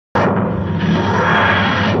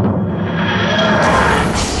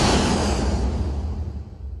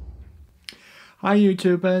Hi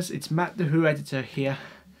YouTubers, it's Matt the Who Editor here.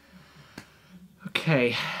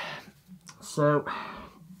 Okay, so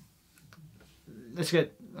let's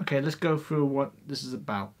go through what this is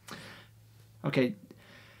about. Okay,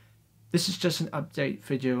 this is just an update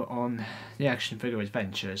video on the action figure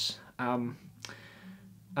adventures.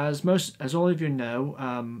 As all of you know,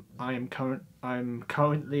 I'm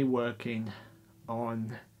currently working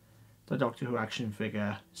on the Doctor Who action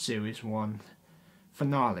figure Series 1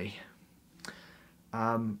 finale.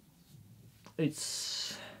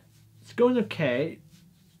 It's going okay.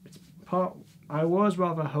 I was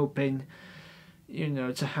rather hoping,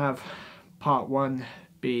 to have part 1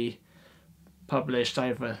 be published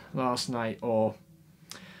either last night or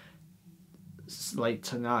late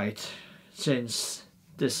tonight, since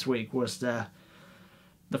this week was the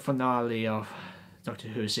finale of Doctor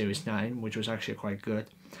Who Series 9, which was actually quite good.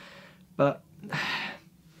 But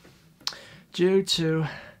due to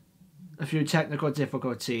a few technical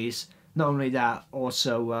difficulties, not only that,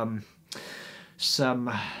 also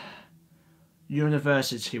some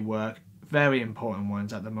university work, very important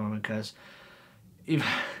ones at the moment, because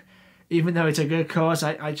even though it's a good cause,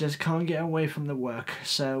 I just can't get away from the work.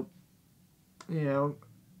 So, I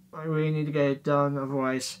really need to get it done,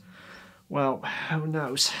 otherwise, well, who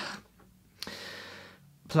knows.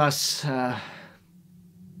 Plus,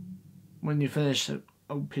 when you finish a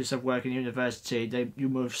piece of work in university, you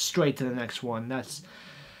move straight to the next one.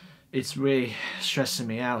 It's really stressing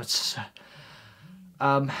me out.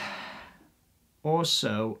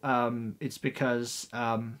 Also, it's because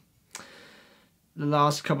the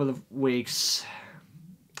last couple of weeks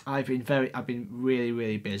I've been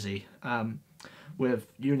really busy with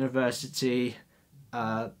university,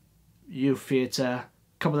 youth theatre,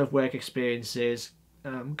 couple of work experiences,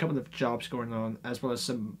 couple of jobs going on, as well as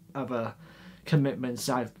some other commitments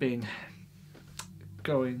I've been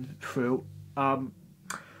going through.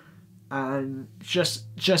 And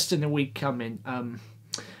just in the week coming,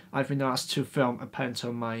 I've been asked to film a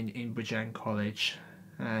pantomime in Bridgend College,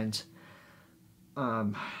 and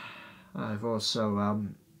I've also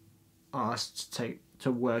asked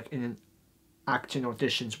to work in an acting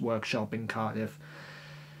auditions workshop in Cardiff.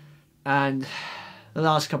 And the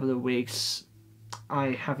last couple of weeks,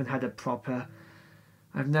 I've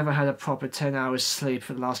never had a proper 10 hours sleep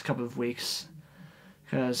for the last couple of weeks,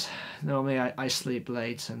 because normally I sleep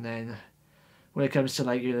late, and then when it comes to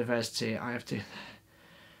like university, I have to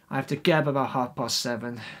get up about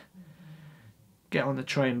 7:30, get on the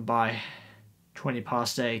train by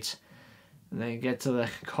 8:20, and then get to the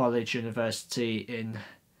university in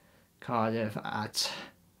Cardiff at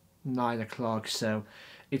 9 o'clock. So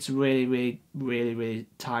it's really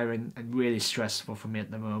tiring and really stressful for me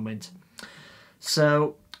at the moment.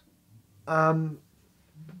 So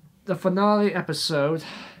the finale episode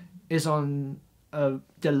is on a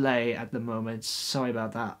delay at the moment. Sorry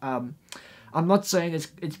about that. I'm not saying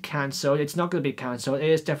it's cancelled. It's not going to be cancelled. It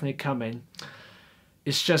is definitely coming.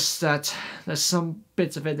 It's just that there's some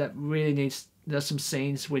bits of it that there's some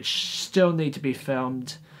scenes which still need to be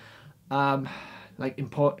filmed. Like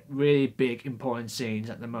really big important scenes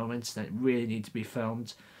at the moment that really need to be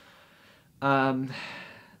filmed.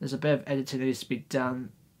 There's a bit of editing that needs to be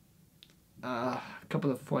done. A couple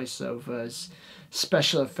of voiceovers,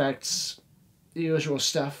 special effects, the usual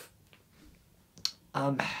stuff.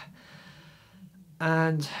 And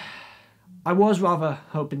I was rather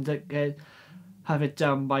hoping to have it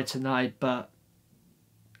done by tonight, but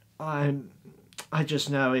I just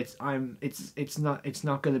know it's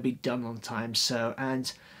not going to be done on time. So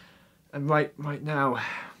and right now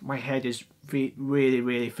my head is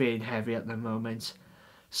really feeling heavy at the moment.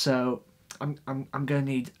 So I'm gonna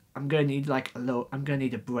need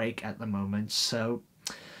a break at the moment. So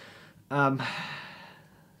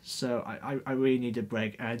I really need a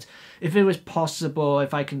break, and if it was possible,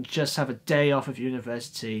 if I can just have a day off of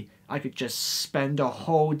university, I could just spend a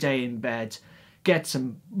whole day in bed, get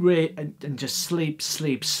some and just sleep,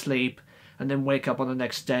 and then wake up on the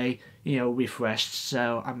next day, refreshed.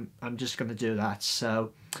 So I'm just gonna do that.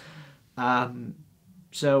 So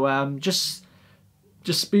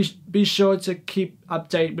just be sure to keep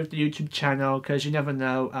update with the YouTube channel, because you never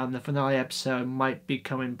know, the finale episode might be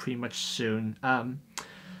coming pretty much soon.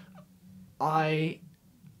 I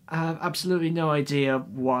have absolutely no idea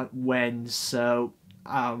when, so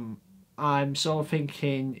I'm sort of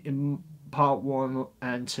thinking in part 1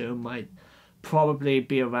 and 2 might probably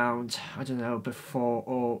be around, I don't know, before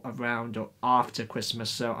or around or after Christmas,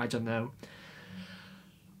 so I don't know.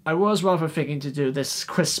 I was rather thinking to do this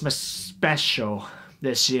Christmas special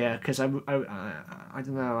this year, because I don't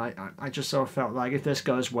know, I just sort of felt like if this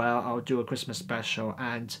goes well, I'll do a Christmas special,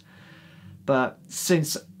 but But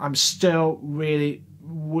since I'm still really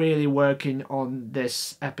working on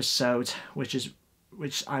this episode, which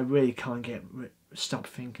I really can't stop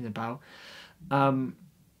thinking about, the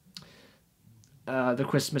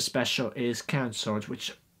Christmas special is cancelled,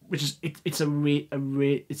 which is it's a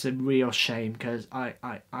real shame, because I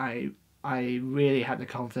really had the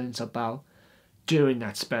confidence about doing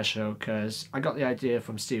that special, because I got the idea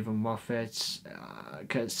from Stephen Moffat,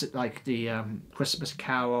 because like the Christmas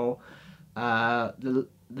Carol, the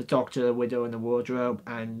Doctor, the Widow and the Wardrobe,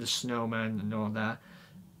 and the Snowman and all that,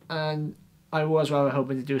 and I was rather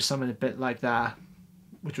hoping to do something a bit like that,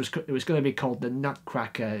 which was going to be called the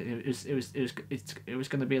Nutcracker. It was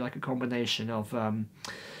going to be like a combination of line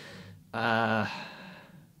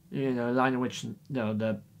in which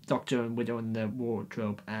the Doctor and Widow and the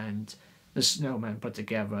Wardrobe and the Snowman put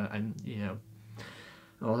together, and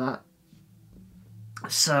all that.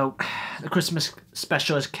 So the Christmas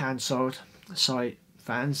special is cancelled. Sorry,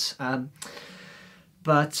 fans.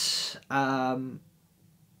 But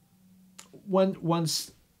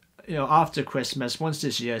once after Christmas, once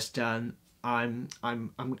this year's done, I'm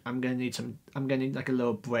gonna need like a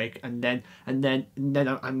little break, and then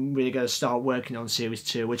I'm really gonna start working on series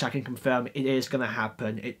 2, which I can confirm it is gonna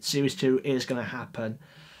happen. Series 2 is gonna happen.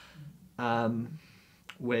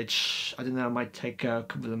 Which I don't know, might take a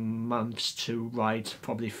couple of months to write,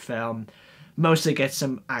 probably film, mostly get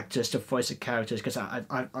some actors to voice the characters, because I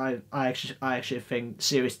actually think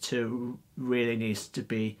series 2 really needs to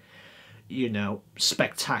be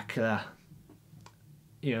spectacular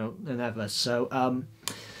than ever. So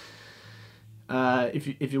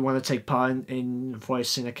if you want to take part in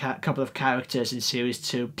voicing a couple of characters in series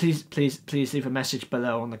 2, please leave a message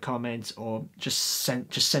below on the comments, or just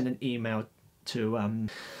send an email to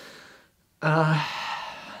let's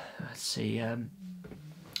see, and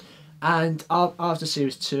after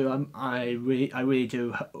series 2, I really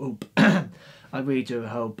do hope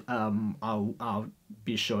I'll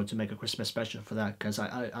be sure to make a Christmas special for that, because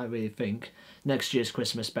I really think next year's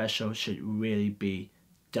Christmas special should really be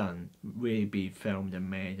done, really be filmed and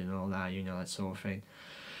made and all that, that sort of thing.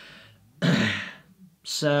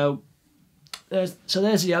 So there's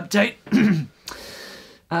the update.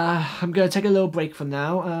 I'm going to take a little break for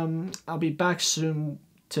now. I'll be back soon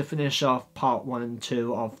to finish off part 1 and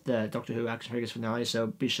 2 of the Doctor Who action figures finale, so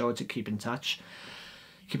be sure to keep in touch,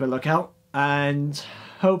 keep a lookout, and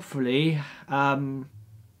hopefully hope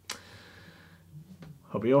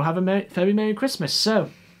you all have a very Merry Christmas. So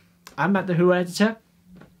I'm Matt the Who Editor.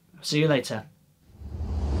 See you later.